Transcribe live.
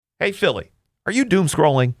Hey, Philly, are you doom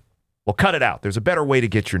scrolling? Well, cut it out. There's a better way to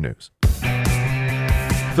get your news.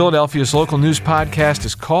 Philadelphia's local news podcast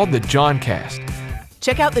is called The Johncast.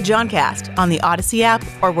 Check out The Johncast on the Odyssey app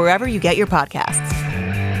or wherever you get your podcasts.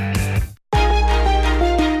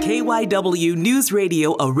 KYW News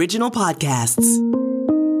Radio original podcasts.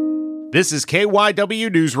 This is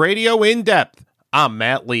KYW News Radio In Depth. I'm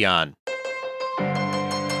Matt Leon.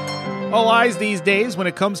 All eyes these days when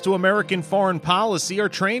it comes to American foreign policy are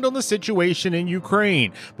trained on the situation in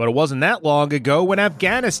Ukraine. But it wasn't that long ago when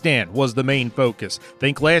Afghanistan was the main focus.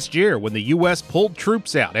 Think last year when the U.S. pulled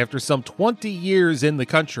troops out after some 20 years in the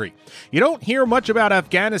country. You don't hear much about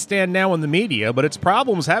Afghanistan now in the media, but its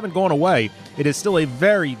problems haven't gone away. It is still a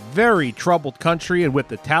very, very troubled country, and with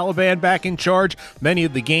the Taliban back in charge, many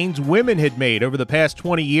of the gains women had made over the past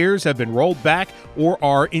 20 years have been rolled back or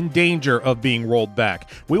are in danger of being rolled back.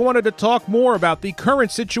 We wanted to talk more about the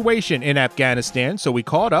current situation in Afghanistan, so we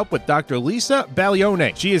caught up with Dr. Lisa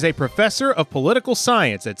Baglione. She is a professor of political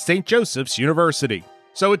science at St. Joseph's University.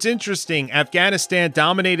 So it's interesting, Afghanistan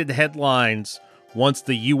dominated the headlines once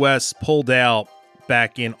the U.S. pulled out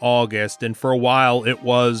back in August, and for a while it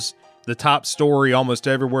was the top story almost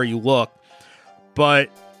everywhere you look. But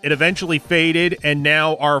it eventually faded, and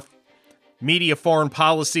now our media foreign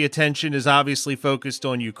policy attention is obviously focused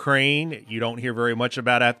on Ukraine. You don't hear very much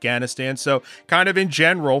about Afghanistan. So kind of in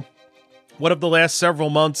general, what have the last several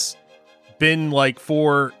months been like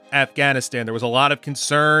for Afghanistan? There was a lot of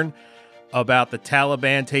concern about the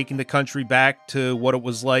Taliban taking the country back to what it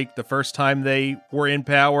was like the first time they were in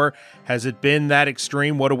power. Has it been that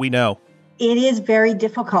extreme? What do we know? It is very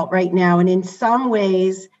difficult right now. And in some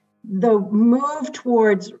ways, the move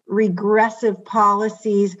towards regressive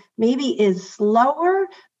policies maybe is slower,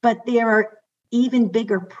 but there are even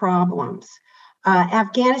bigger problems.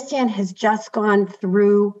 Afghanistan has just gone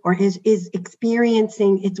through or is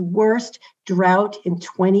experiencing its worst drought in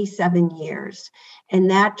 27 years.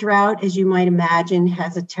 And that drought, as you might imagine,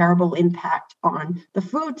 has a terrible impact on the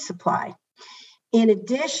food supply. In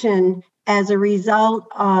addition, as a result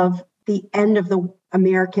of the end of the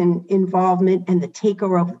American involvement and the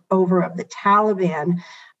takeover of the Taliban,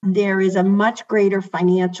 there is a much greater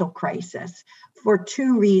financial crisis for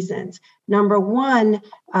two reasons. Number one,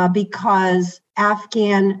 because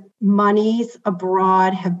Afghan monies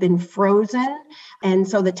abroad have been frozen, and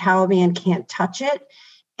so the Taliban can't touch it.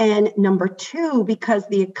 And number two, because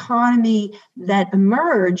the economy that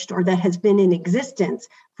emerged or that has been in existence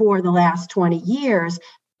for the last 20 years,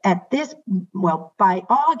 by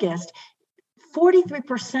August,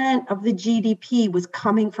 43% of the GDP was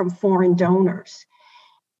coming from foreign donors.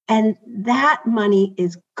 And that money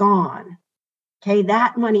is gone. Okay,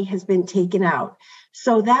 that money has been taken out.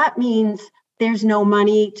 So that means there's no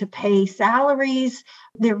money to pay salaries.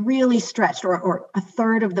 They're really stretched, or a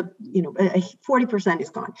third of the, 40% is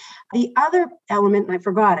gone. The other element, and I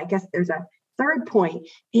forgot, I guess there's a third point,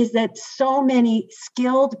 is that so many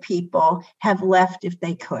skilled people have left if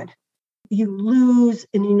they could. You lose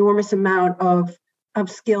an enormous amount of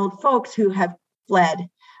skilled folks who have fled.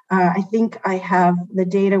 I think I have the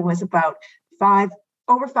data was about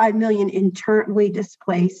over 5 million internally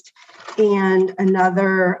displaced and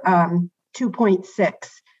another 2.6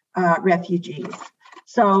 refugees.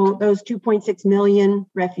 So those 2.6 million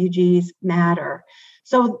refugees matter.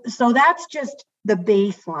 So that's just the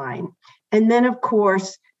baseline. And then, of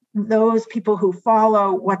course, those people who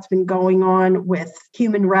follow what's been going on with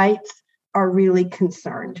human rights are really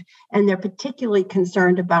concerned. And they're particularly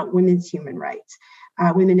concerned about women's human rights,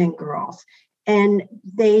 women and girls. And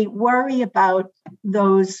they worry about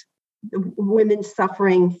those women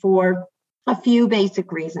suffering for a few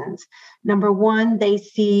basic reasons. Number one, they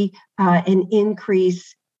see an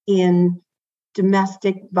increase in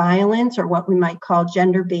domestic violence, or what we might call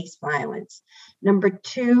gender-based violence. Number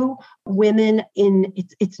two, women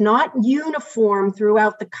it's not uniform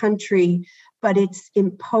throughout the country, but it's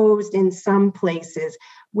imposed in some places.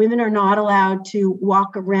 Women are not allowed to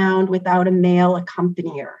walk around without a male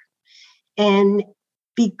accompanier. And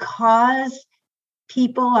because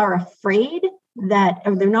people are afraid that,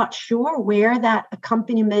 or they're not sure where that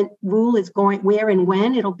accompaniment rule is going, where and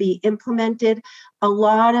when it'll be implemented, a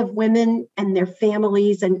lot of women and their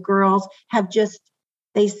families and girls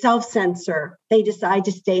they self-censor. They decide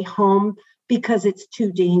to stay home because it's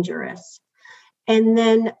too dangerous. And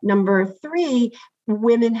then number three,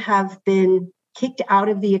 women have been kicked out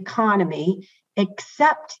of the economy,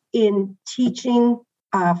 except in teaching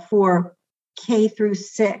for K through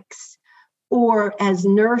 6 or as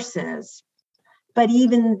nurses. But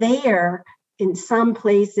even there, in some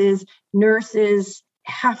places, nurses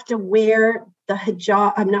have to wear the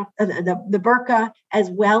hijab, the burqa, as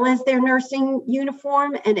well as their nursing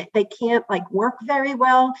uniform, and they can't work very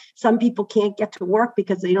well. Some people can't get to work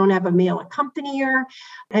because they don't have a male accompanier.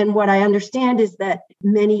 And what I understand is that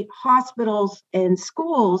many hospitals and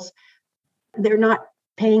schools, they're not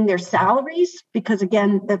paying their salaries because,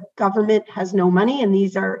 again, the government has no money, and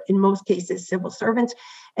these are, in most cases, civil servants.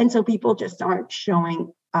 And so people just aren't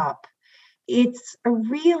showing up. It's a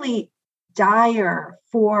really dire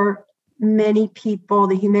for many people.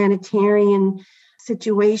 The humanitarian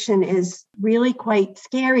situation is really quite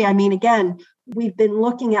scary. I mean, again, we've been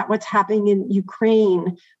looking at what's happening in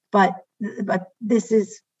Ukraine, but this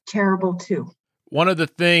is terrible too. One of the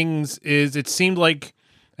things is it seemed like,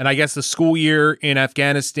 and I guess the school year in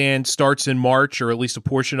Afghanistan starts in March, or at least a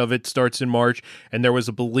portion of it starts in March. And there was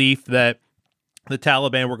a belief that the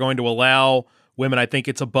Taliban were going to allow women, I think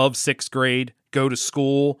it's above 6th grade, go to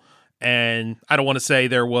school. And I don't want to say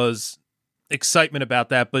there was excitement about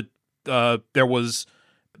that, but there was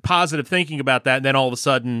positive thinking about that. And then all of a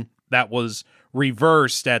sudden that was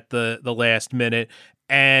reversed at the last minute.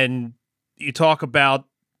 And you talk about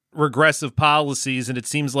regressive policies, and it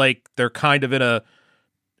seems like they're kind of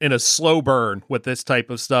in a slow burn with this type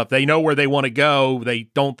of stuff. They know where they want to go. They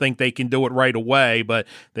don't think they can do it right away, but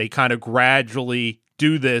they kind of gradually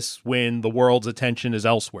do this when the world's attention is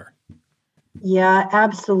elsewhere. Yeah,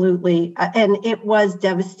 absolutely. And it was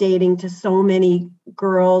devastating to so many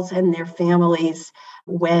girls and their families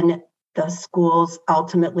when the schools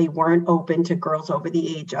ultimately weren't open to girls over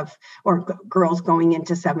the age of, or girls going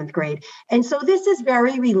into 7th grade. And so this is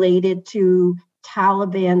very related to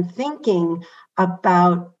Taliban thinking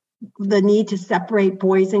about the need to separate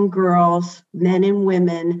boys and girls, men and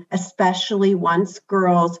women, especially once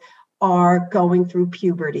girls are going through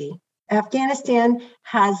puberty. Afghanistan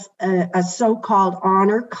has a so-called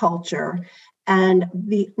honor culture, and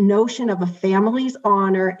the notion of a family's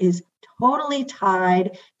honor is totally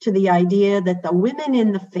tied to the idea that the women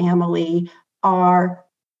in the family are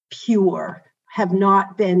pure, are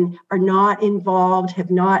not involved,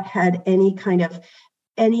 have not had any kind of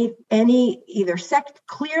any either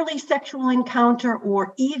clearly sexual encounter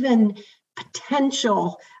or even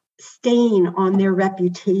potential stain on their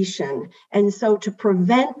reputation. And so to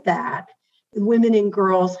prevent that, women and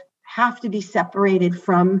girls have to be separated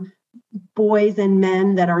from boys and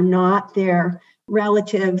men that are not their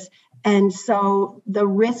relatives. And so the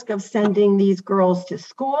risk of sending these girls to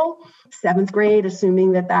school, 7th grade,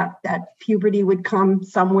 assuming that puberty would come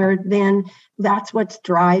somewhere then, that's what's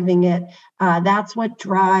driving it. That's what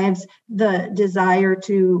drives the desire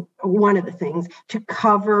to, one of the things, to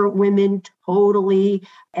cover women totally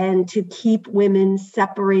and to keep women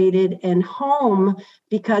separated and home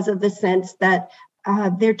because of the sense that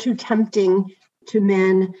they're too tempting to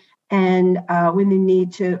men, and women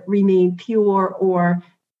need to remain pure,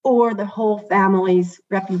 or the whole family's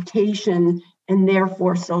reputation and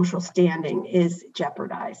therefore social standing is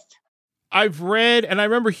jeopardized. I've read, and I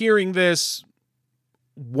remember hearing this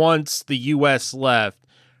once the U.S. left,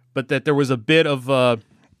 but that there was a bit of I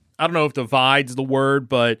don't know if divide's the word,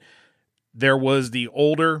 but there was the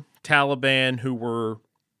older Taliban who were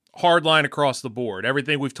hardline across the board.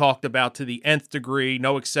 Everything we've talked about to the nth degree,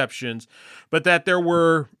 no exceptions, but that there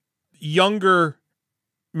were younger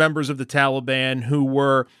members of the Taliban who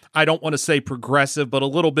were, I don't want to say progressive, but a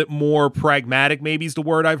little bit more pragmatic, maybe is the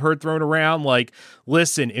word I've heard thrown around. Like,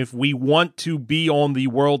 listen, if we want to be on the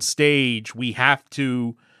world stage, we have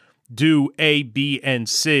to do A, B, and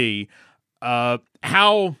C.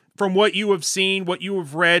 How, from what you have seen, what you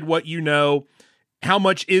have read, what you know, how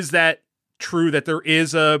much is that true that there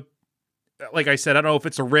is like I said, I don't know if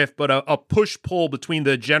it's a rift, but a push-pull between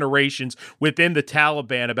the generations within the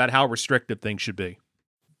Taliban about how restrictive things should be?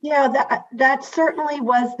 Yeah, that certainly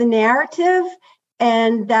was the narrative,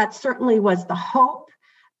 and that certainly was the hope.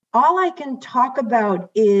 All I can talk about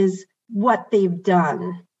is what they've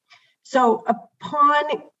done. So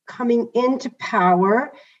upon coming into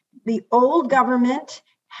power, the old government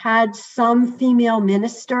had some female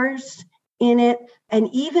ministers in it, and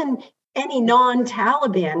even any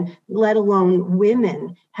non-Taliban, let alone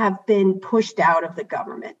women, have been pushed out of the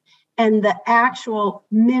government. And the actual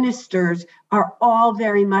ministers are all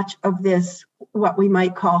very much of this, what we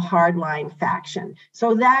might call hardline faction.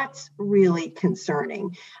 So that's really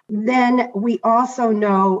concerning. Then we also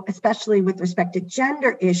know, especially with respect to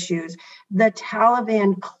gender issues, the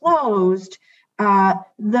Taliban closed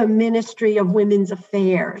the Ministry of Women's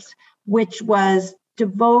Affairs, which was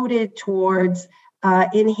devoted towards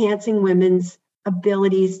enhancing women's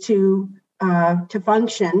abilities to to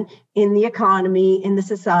function in the economy, in the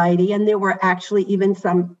society. And there were actually even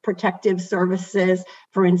some protective services,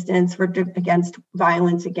 for instance, against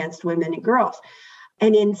violence against women and girls.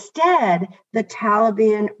 And instead, the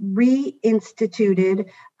Taliban reinstituted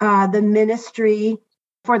the Ministry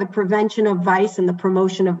for the Prevention of Vice and the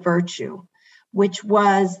Promotion of Virtue, which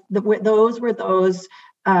was those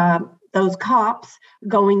cops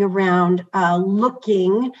going around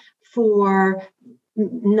looking for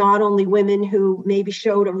not only women who maybe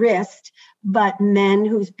showed a wrist, but men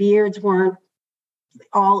whose beards weren't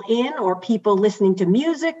all in, or people listening to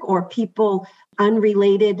music, or people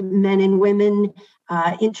unrelated, men and women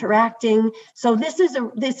interacting. So this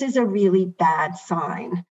is a really bad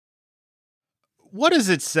sign. What does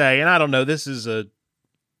it say? And I don't know, this is a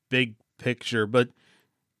big picture, but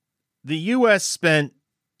the U.S. spent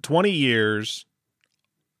 20 years.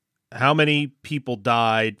 How many people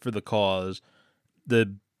died for the cause?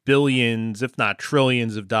 The billions, if not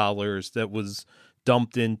trillions of dollars that was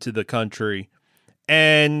dumped into the country.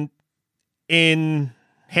 And in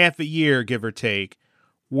half a year, give or take,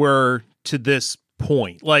 we're to this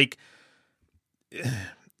point. Like,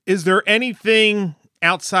 is there anything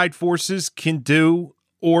outside forces can do?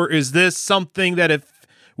 Or is this something that if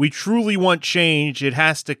we truly want change, it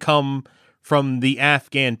has to come from the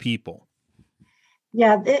Afghan people?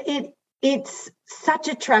 Yeah, it's such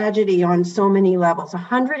a tragedy on so many levels.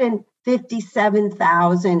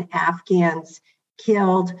 157,000 Afghans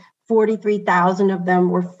killed, 43,000 of them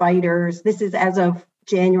were fighters. This is as of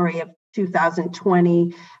January of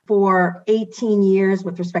 2020. For 18 years,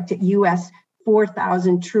 with respect to U.S.,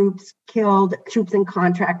 4,000 troops killed, troops and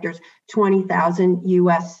contractors, 20,000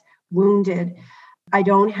 U.S. wounded. I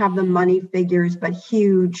don't have the money figures, but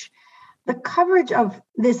huge. The coverage of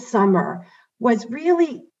this summer was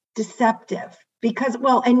really deceptive because,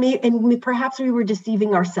 perhaps we were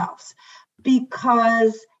deceiving ourselves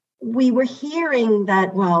because we were hearing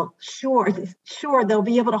that, sure, they'll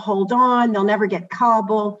be able to hold on, they'll never get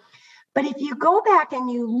Kabul. But if you go back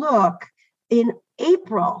and you look in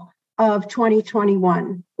April of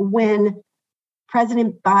 2021, when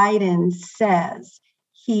President Biden says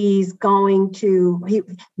the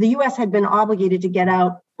U.S. had been obligated to get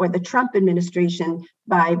out, or the Trump administration,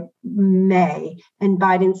 by May, and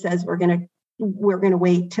Biden says we're going to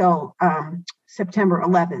wait till September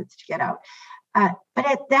 11th to get out. But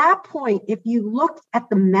at that point, if you looked at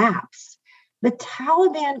the maps, the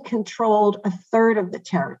Taliban controlled a third of the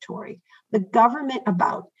territory. The government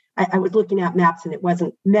I was looking at maps and it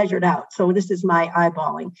wasn't measured out, so this is my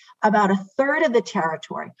eyeballing, about a third of the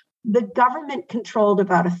territory. The government controlled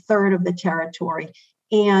about a third of the territory,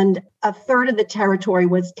 and a third of the territory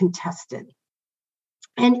was contested.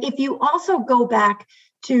 And if you also go back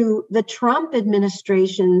to the Trump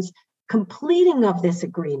administration's completing of this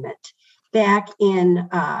agreement back in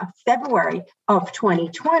February of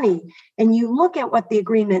 2020, and you look at what the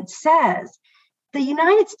agreement says, the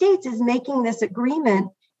United States is making this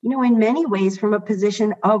agreement, in many ways from a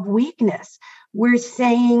position of weakness. We're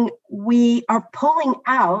saying we are pulling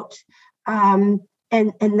out, and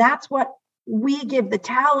that's what we give the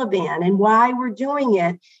Taliban. And why we're doing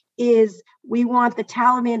it is we want the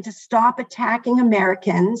Taliban to stop attacking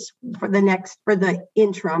Americans for the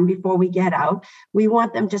interim before we get out. We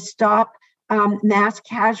want them to stop mass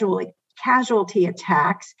casualty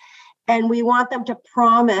attacks. And we want them to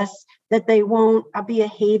promise that they won't be a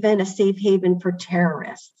safe haven for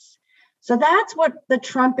terrorists. So that's what the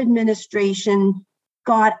Trump administration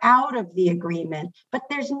got out of the agreement. But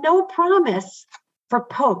there's no promise for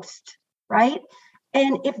post, right?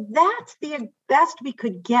 And if that's the best we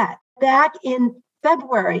could get back in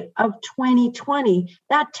February of 2020,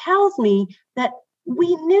 that tells me that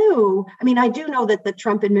we knew, I do know that the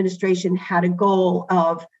Trump administration had a goal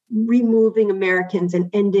of removing Americans and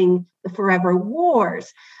ending the forever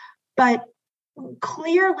wars. But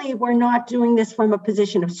clearly, we're not doing this from a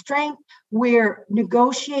position of strength. We're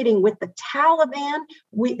negotiating with the Taliban.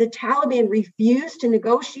 The Taliban refused to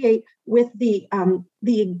negotiate with the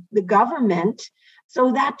government.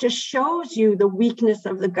 So that just shows you the weakness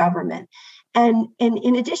of the government. And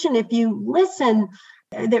in addition, if you listen,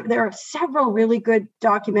 there are several really good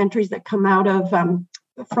documentaries that come out of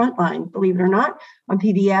the Frontline, believe it or not, on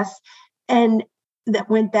PBS, and that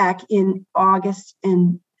went back in August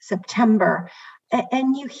and September.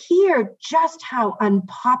 And you hear just how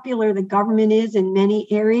unpopular the government is in many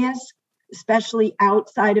areas, especially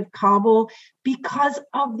outside of Kabul, because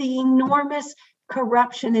of the enormous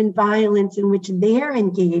corruption and violence in which they're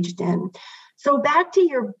engaged in. So back to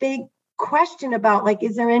your big question about,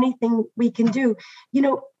 is there anything we can do?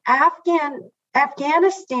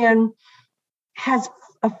 Afghanistan has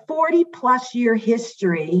a 40 plus year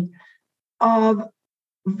history of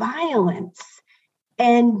violence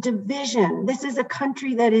and division. This is a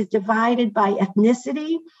country that is divided by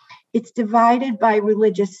ethnicity. It's divided by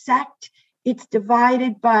religious sect. It's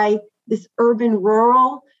divided by this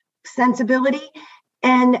urban-rural sensibility.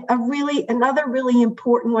 And another really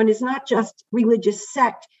important one is not just religious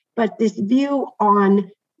sect, but this view on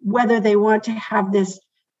whether they want to have this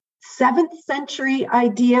 7th century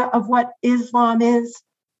idea of what Islam is,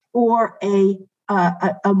 or a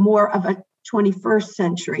more of a 21st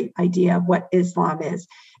century idea of what Islam is.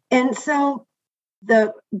 And so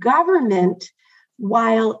the government,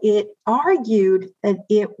 while it argued that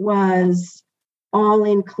it was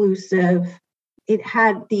all-inclusive, it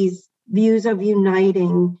had these views of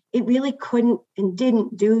uniting, it really couldn't and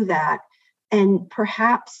didn't do that. And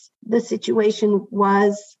perhaps the situation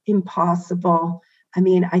was impossible. I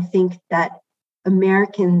mean, I think that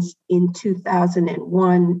Americans in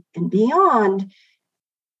 2001 and beyond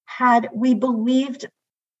we believed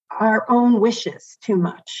our own wishes too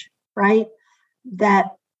much, right?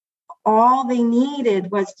 That all they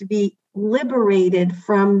needed was to be liberated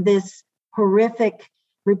from this horrific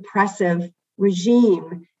repressive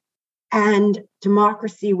regime and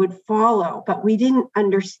democracy would follow. But we didn't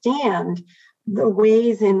understand the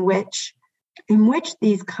ways in which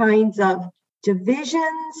these kinds of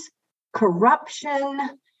divisions, corruption,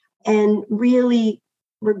 and really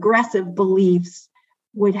regressive beliefs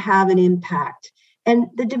would have an impact. And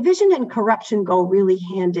the division and corruption go really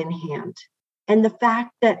hand in hand. And the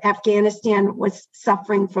fact that Afghanistan was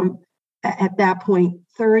suffering from, at that point,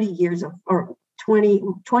 30 years of, or 20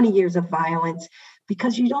 years of violence,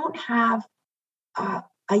 because you don't have a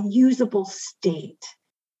usable state,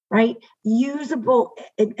 right? Usable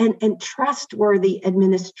and trustworthy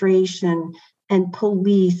administration and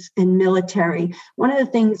police and military. One of the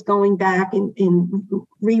things, going back in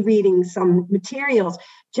rereading some materials,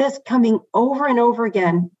 just coming over and over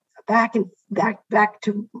again, back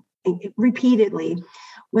to repeatedly,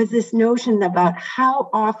 was this notion about how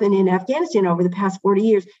often in Afghanistan over the past 40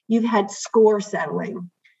 years, you've had score settling.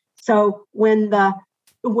 So when the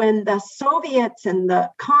Soviets and the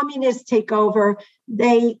communists take over,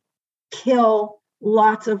 they kill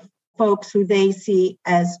lots of folks who they see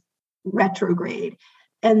as retrograde.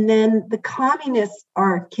 And then the communists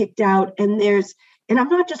are kicked out, and I'm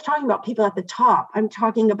not just talking about people at the top, I'm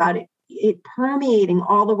talking about it permeating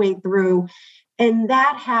all the way through. And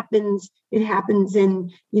that happens, it happens in,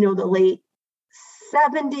 the late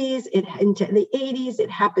 70s, into the 80s, it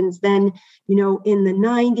happens then, in the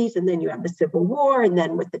 90s, and then you have the Civil War, and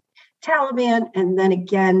then with the Taliban, and then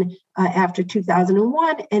again after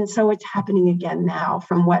 2001. And so it's happening again now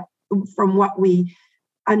from what we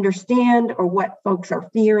understand or what folks are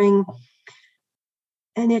fearing.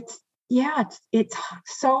 And it's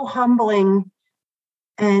so humbling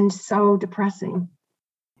and so depressing.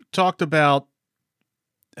 Talked about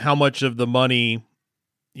how much of the money,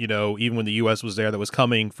 even when the U.S. was there, that was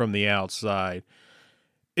coming from the outside.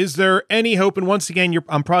 Is there any hope? And once again,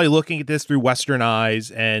 I'm probably looking at this through Western eyes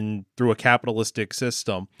and through a capitalistic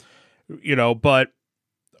system, but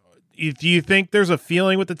do you think there's a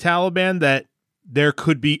feeling with the Taliban that there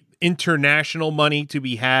could be international money to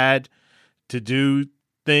be had to do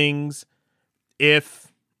things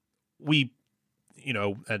if we,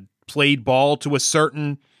 had played ball to a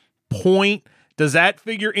certain point? Does that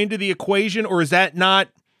figure into the equation, or is that not,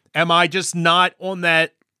 am I just not on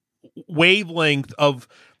that wavelength of,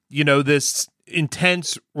 this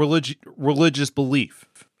intense religious belief?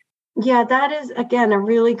 Yeah, that is, again, a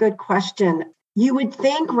really good question. You would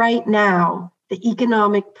think right now the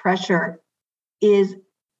economic pressure is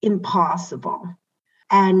impossible,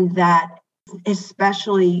 and that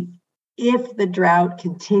especially if the drought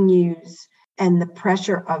continues and the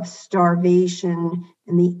pressure of starvation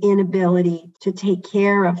and the inability to take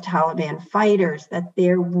care of Taliban fighters, that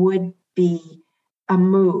there would be a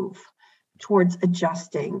move towards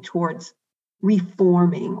adjusting, towards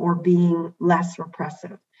reforming or being less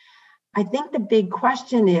repressive. I think the big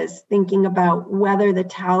question is thinking about whether the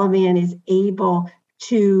Taliban is able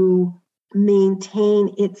to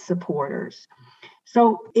maintain its supporters.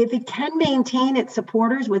 So if it can maintain its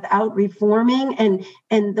supporters without reforming,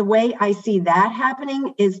 and the way I see that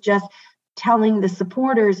happening is just telling the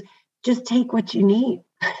supporters, just take what you need.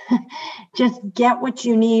 Just get what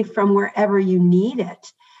you need from wherever you need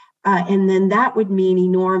it. And then that would mean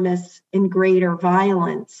enormous and greater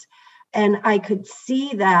violence. And I could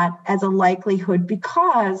see that as a likelihood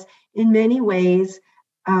because in many ways,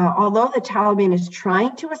 although the Taliban is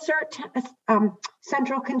trying to assert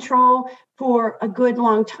central control for a good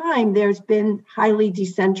long time, there's been highly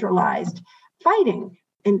decentralized fighting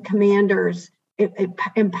and commanders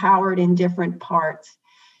empowered in different parts.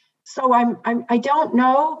 So I don't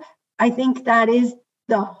know. I think that is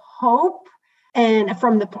the hope. And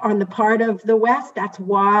on the part of the West, that's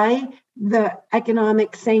why the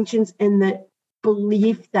economic sanctions and the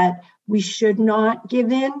belief that we should not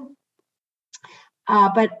give in.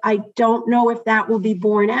 But I don't know if that will be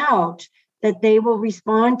borne out, that they will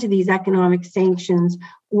respond to these economic sanctions,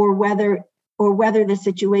 or whether the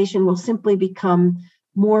situation will simply become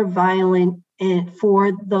more violent and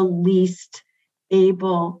for the least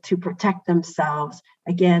able to protect themselves.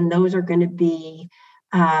 Again, those are going to be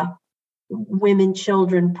women,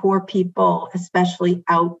 children, poor people, especially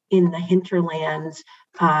out in the hinterlands,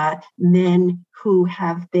 men who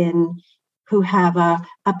have a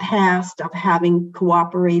past of having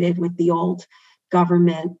cooperated with the old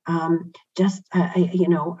government. I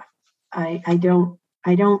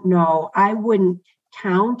don't know. I wouldn't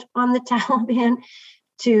count on the Taliban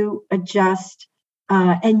to adjust,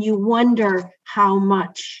 and you wonder how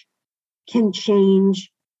much can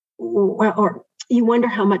change, or you wonder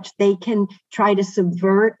how much they can try to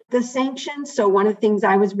subvert the sanctions. So one of the things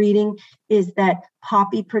I was reading is that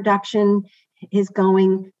poppy production is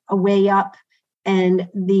going way up, and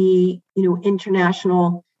the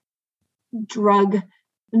international drug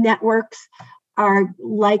networks are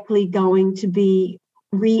likely going to be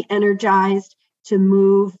re-energized to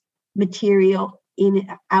move material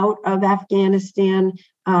out of Afghanistan.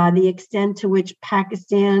 The extent to which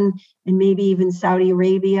Pakistan and maybe even Saudi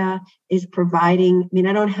Arabia is providing. I mean,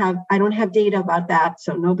 I don't have data about that,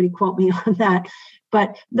 so nobody quote me on that.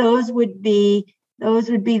 But those would be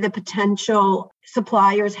the potential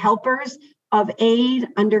suppliers, helpers of aid,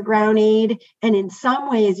 underground aid. And in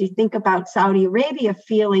some ways, you think about Saudi Arabia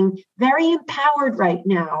feeling very empowered right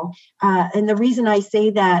now. And the reason I say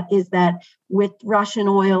that is that with Russian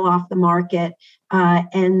oil off the market,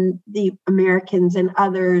 and the Americans and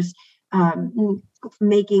others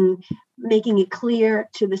making it clear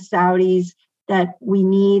to the Saudis that we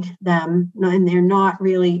need them, and they're not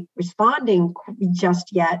really responding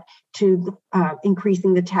just yet to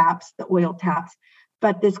increasing the taps, the oil taps.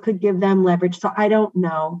 But this could give them leverage. So I don't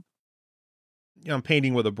know. I'm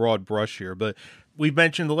painting with a broad brush here, but we've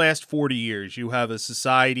mentioned the last 40 years. You have a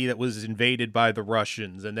society that was invaded by the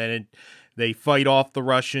Russians, and then they fight off the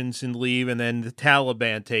Russians and leave, and then the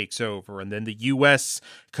Taliban takes over, and then the U.S.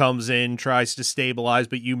 comes in, tries to stabilize.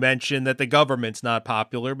 But you mentioned that the government's not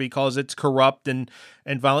popular because it's corrupt and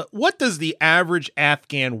violent. What does the average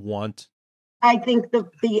Afghan want? I think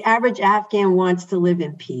the average Afghan wants to live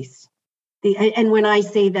in peace. And when I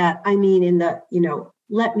say that, I mean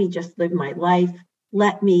let me just live my life.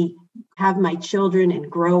 Let me have my children and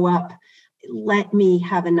grow up. Let me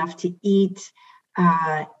have enough to eat.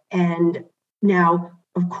 And now,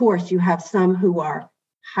 of course, you have some who are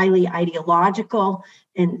highly ideological,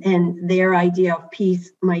 and their idea of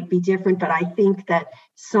peace might be different. But I think that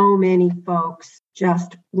so many folks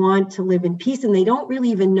just want to live in peace, and they don't really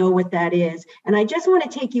even know what that is. And I just want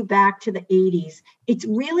to take you back to the 80s. It's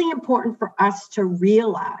really important for us to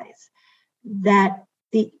realize that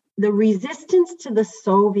the resistance to the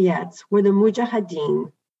Soviets were the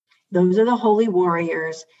Mujahideen. Those are the holy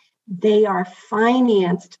warriors. They are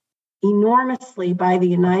financed enormously by the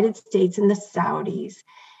United States and the Saudis.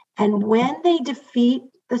 And when they defeat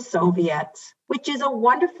the Soviets, which is a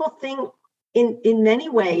wonderful thing in many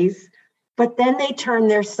ways, but then they turn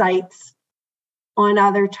their sights on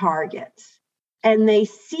other targets. And they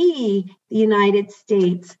see the United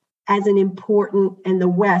States as an important, and the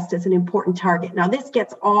West as an important target. Now, this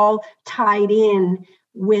gets all tied in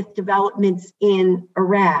with developments in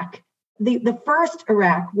Iraq. The first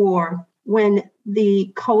Iraq war, when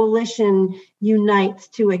the coalition unites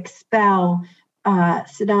to expel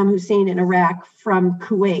Saddam Hussein in Iraq from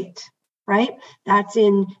Kuwait, right? That's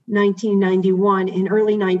in 1991. In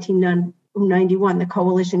early 1991, the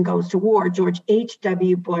coalition goes to war. George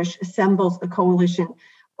H.W. Bush assembles the coalition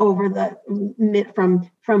over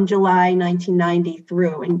from July 1990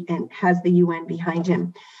 through, and has the UN behind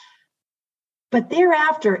him. But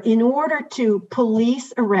thereafter, in order to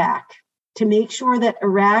police Iraq, to make sure that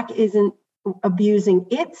Iraq isn't abusing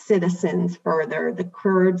its citizens further, the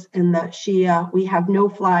Kurds and the Shia, we have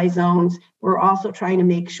no-fly zones. We're also trying to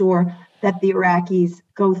make sure that the Iraqis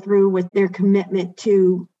go through with their commitment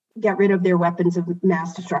to get rid of their weapons of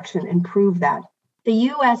mass destruction and prove that. The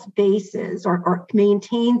U.S. bases or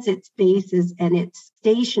maintains its bases and its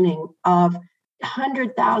stationing of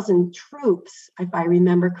 100,000 troops, if I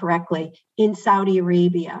remember correctly, in Saudi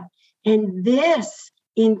Arabia. And this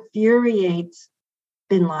infuriates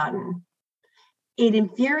bin Laden. it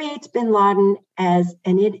infuriates bin Laden and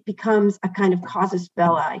it becomes a kind of casus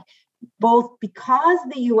belli, both because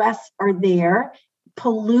the U.S. are there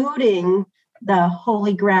polluting the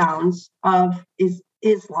holy grounds of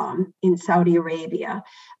Islam in Saudi Arabia.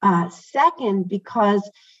 Second, because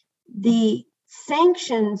the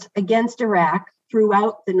sanctions against Iraq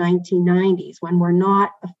throughout the 1990s, when we're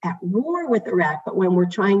not at war with Iraq, but when we're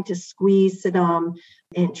trying to squeeze Saddam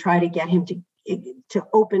and try to get him to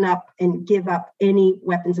open up and give up any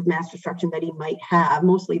weapons of mass destruction that he might have.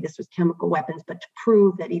 Mostly this was chemical weapons, but to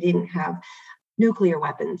prove that he didn't have nuclear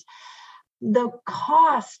weapons. The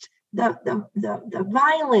cost, the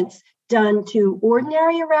violence done to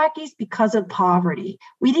ordinary Iraqis because of poverty.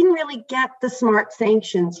 We didn't really get the smart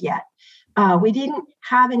sanctions yet. We didn't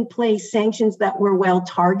have in place sanctions that were well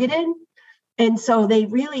targeted. And so they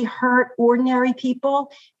really hurt ordinary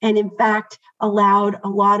people and, in fact, allowed a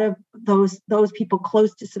lot of those people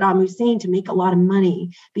close to Saddam Hussein to make a lot of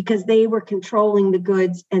money because they were controlling the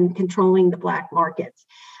goods and controlling the black markets.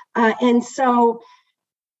 And so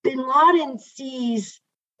bin Laden sees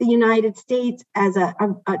the United States as a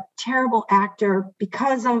terrible actor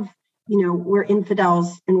because of, we're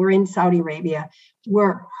infidels and we're in Saudi Arabia.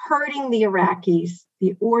 We're hurting the Iraqis,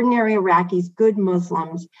 the ordinary Iraqis, good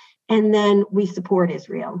Muslims. And then we support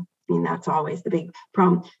Israel. I mean, that's always the big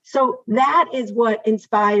problem. So that is what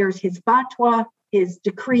inspires his fatwa, his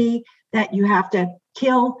decree that you have to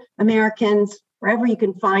kill Americans wherever you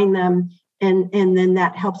can find them. And then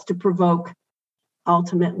that helps to provoke,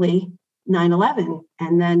 ultimately, 9/11,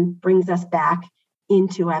 and then brings us back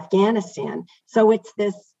into Afghanistan. So it's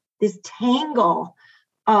this tangle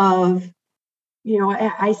of,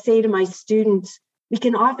 I say to my students, we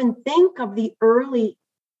can often think of the early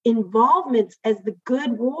involvements as the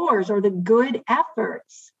good wars or the good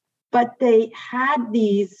efforts, but they had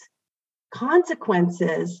these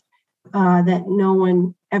consequences that no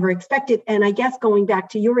one ever expected. And I guess going back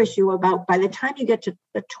to your issue about by the time you get to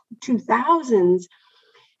the 2000s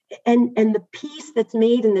and the peace that's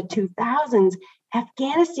made in the 2000s,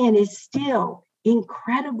 Afghanistan is still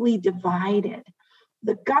incredibly divided.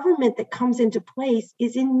 The government that comes into place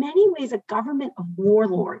is in many ways a government of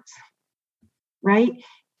warlords, right?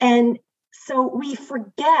 And so we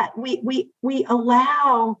forget, we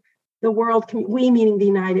allow the world, we meaning the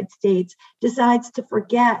United States, decides to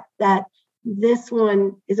forget that this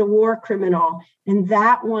one is a war criminal and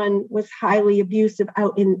that one was highly abusive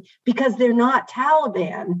because they're not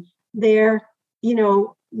Taliban, they're,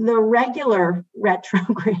 the regular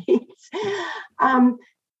retrogrades.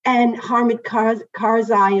 And Hamid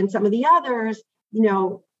Karzai and some of the others,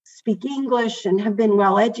 speak English and have been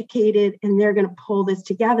well educated, and they're going to pull this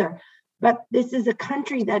together. But this is a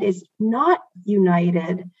country that is not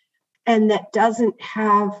united and that doesn't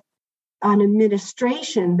have an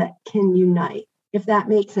administration that can unite, if that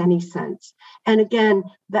makes any sense. And again,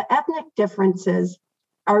 the ethnic differences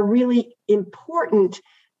are really important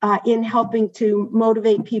in helping to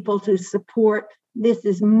motivate people to support. This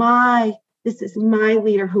is my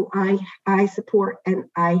leader who I support, and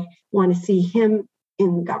I want to see him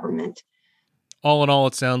in government. All in all,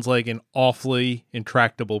 it sounds like an awfully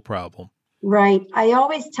intractable problem. Right. I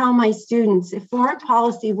always tell my students, if foreign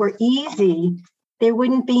policy were easy, there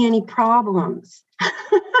wouldn't be any problems.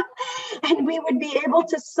 And we would be able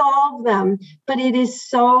to solve them. But it is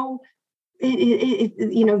so,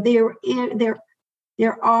 there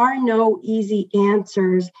are no easy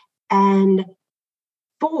answers. And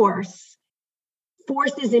force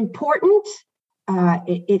is important. But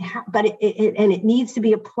it needs to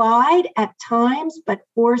be applied at times, but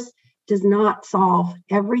force does not solve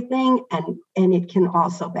everything, and it can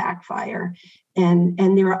also backfire.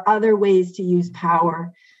 And there are other ways to use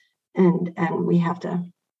power, and we have to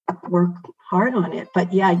work hard on it.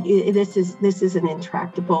 But yeah, this is an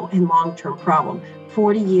intractable and long-term problem.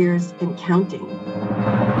 40 years and counting.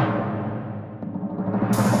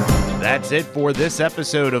 That's it for this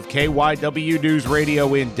episode of KYW News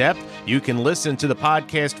Radio In Depth. You can listen to the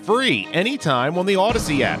podcast free anytime on the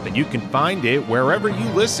Odyssey app, and you can find it wherever you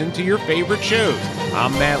listen to your favorite shows.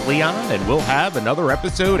 I'm Matt Leon, and we'll have another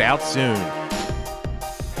episode out soon.